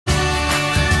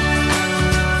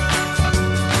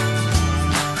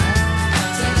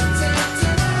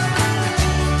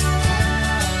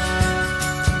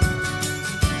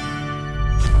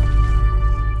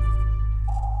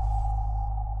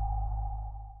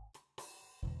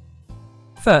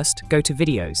First, go to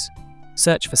Videos.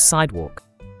 Search for Sidewalk.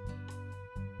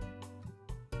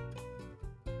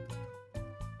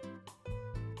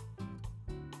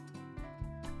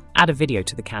 Add a video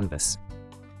to the canvas.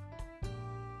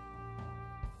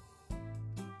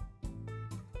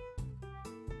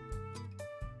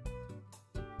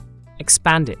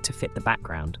 Expand it to fit the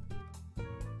background.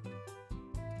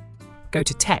 Go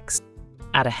to Text.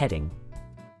 Add a heading.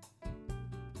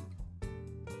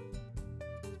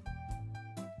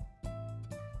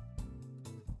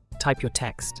 Type your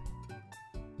text.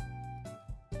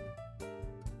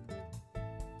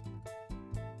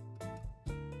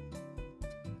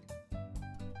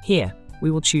 Here,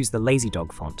 we will choose the Lazy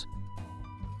Dog font.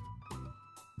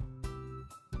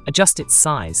 Adjust its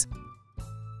size.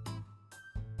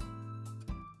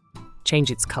 Change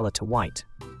its color to white.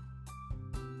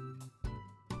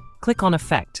 Click on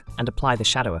Effect and apply the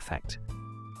shadow effect.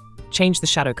 Change the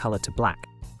shadow color to black.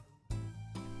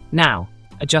 Now,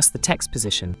 adjust the text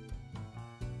position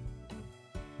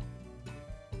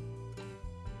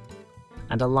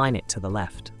and align it to the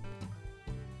left.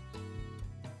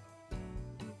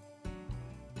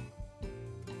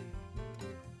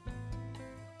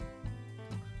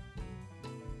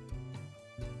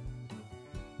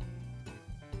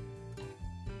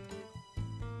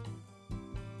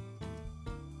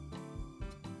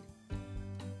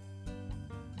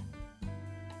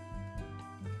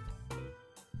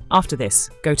 After this,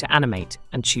 go to Animate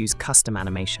and choose Custom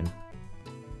Animation.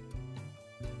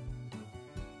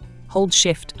 Hold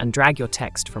Shift and drag your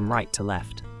text from right to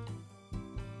left.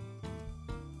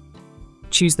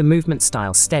 Choose the movement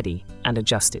style Steady and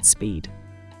adjust its speed.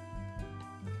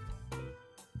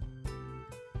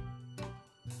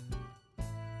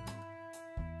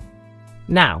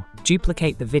 Now,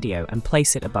 duplicate the video and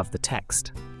place it above the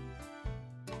text.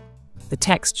 The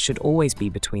text should always be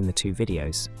between the two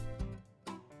videos.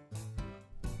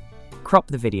 Crop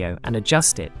the video and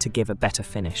adjust it to give a better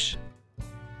finish.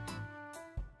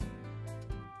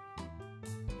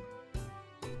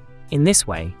 In this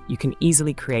way, you can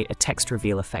easily create a text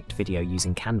reveal effect video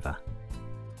using Canva.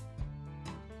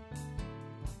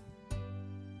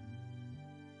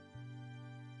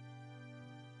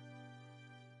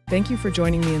 Thank you for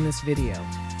joining me in this video.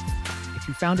 If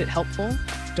you found it helpful,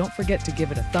 don't forget to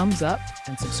give it a thumbs up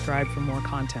and subscribe for more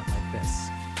content like this.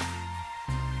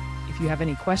 If you have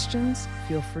any questions,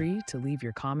 feel free to leave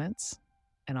your comments,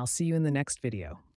 and I'll see you in the next video.